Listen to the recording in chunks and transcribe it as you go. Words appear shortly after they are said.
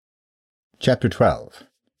Chapter 12.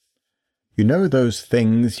 You know those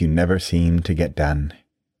things you never seem to get done?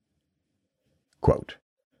 Quote,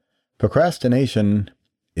 procrastination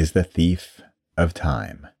is the thief of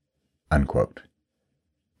time. Unquote.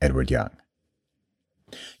 Edward Young.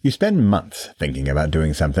 You spend months thinking about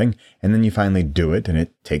doing something, and then you finally do it, and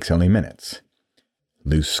it takes only minutes.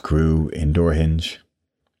 Loose screw, indoor hinge.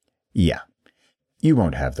 Yeah, you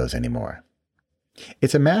won't have those anymore.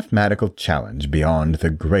 It's a mathematical challenge beyond the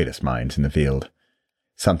greatest minds in the field.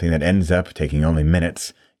 Something that ends up taking only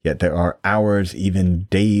minutes, yet there are hours, even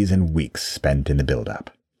days and weeks spent in the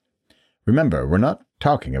build-up. Remember, we're not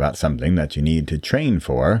talking about something that you need to train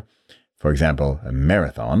for example, a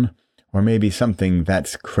marathon, or maybe something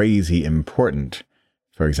that's crazy important,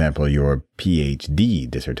 for example, your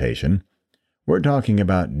PhD dissertation. We're talking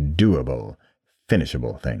about doable,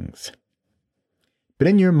 finishable things. But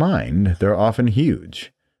in your mind, they're often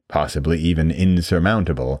huge, possibly even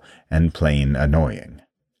insurmountable, and plain annoying.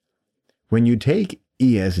 When you take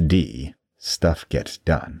ESD, stuff gets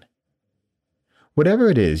done. Whatever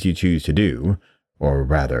it is you choose to do, or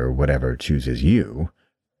rather whatever chooses you,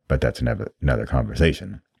 but that's another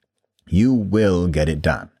conversation, you will get it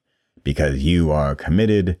done, because you are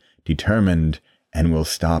committed, determined, and will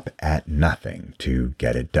stop at nothing to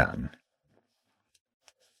get it done.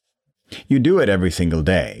 You do it every single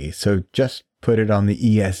day, so just put it on the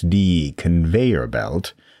ESD conveyor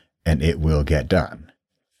belt, and it will get done.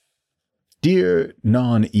 Dear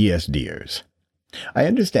non-ESDers, I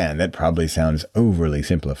understand that probably sounds overly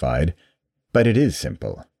simplified, but it is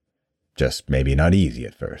simple. Just maybe not easy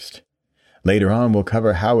at first. Later on, we'll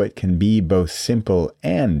cover how it can be both simple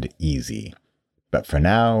and easy. But for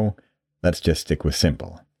now, let's just stick with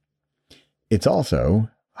simple. It's also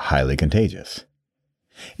highly contagious.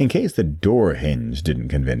 In case the door hinge didn't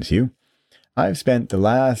convince you, I've spent the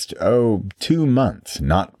last, 2 months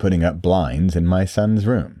not putting up blinds in my son's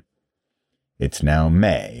room. It's now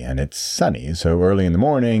May, and it's sunny so early in the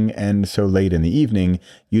morning and so late in the evening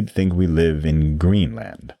you'd think we live in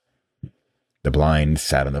Greenland. The blinds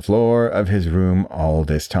sat on the floor of his room all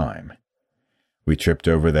this time. We tripped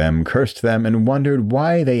over them, cursed them, and wondered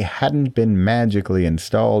why they hadn't been magically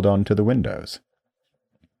installed onto the windows.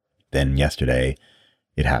 Then yesterday,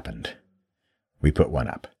 it happened. We put one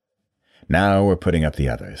up. Now we're putting up the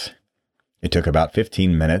others. It took about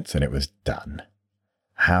 15 minutes, and it was done.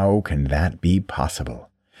 How can that be possible?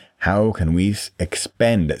 How can we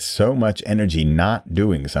expend so much energy not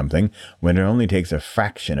doing something when it only takes a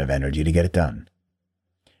fraction of energy to get it done?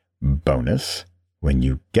 Bonus, when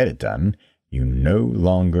you get it done, you no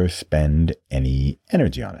longer spend any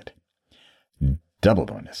energy on it. Double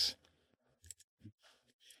bonus.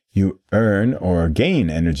 You earn or gain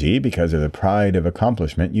energy because of the pride of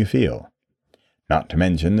accomplishment you feel. Not to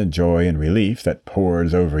mention the joy and relief that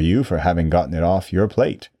pours over you for having gotten it off your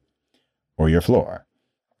plate or your floor.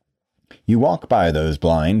 You walk by those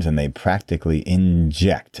blinds and they practically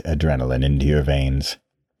inject adrenaline into your veins.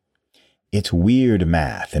 It's weird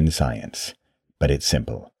math and science, but it's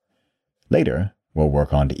simple. Later, we'll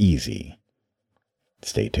work on to easy.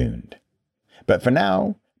 Stay tuned. But for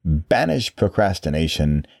now, banish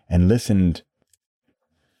procrastination and listen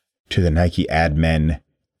to the Nike ad men.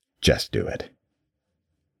 Just do it.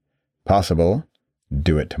 Possible,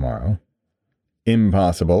 do it tomorrow.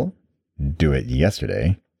 Impossible, do it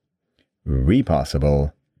yesterday.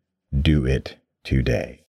 Repossible, do it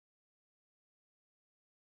today.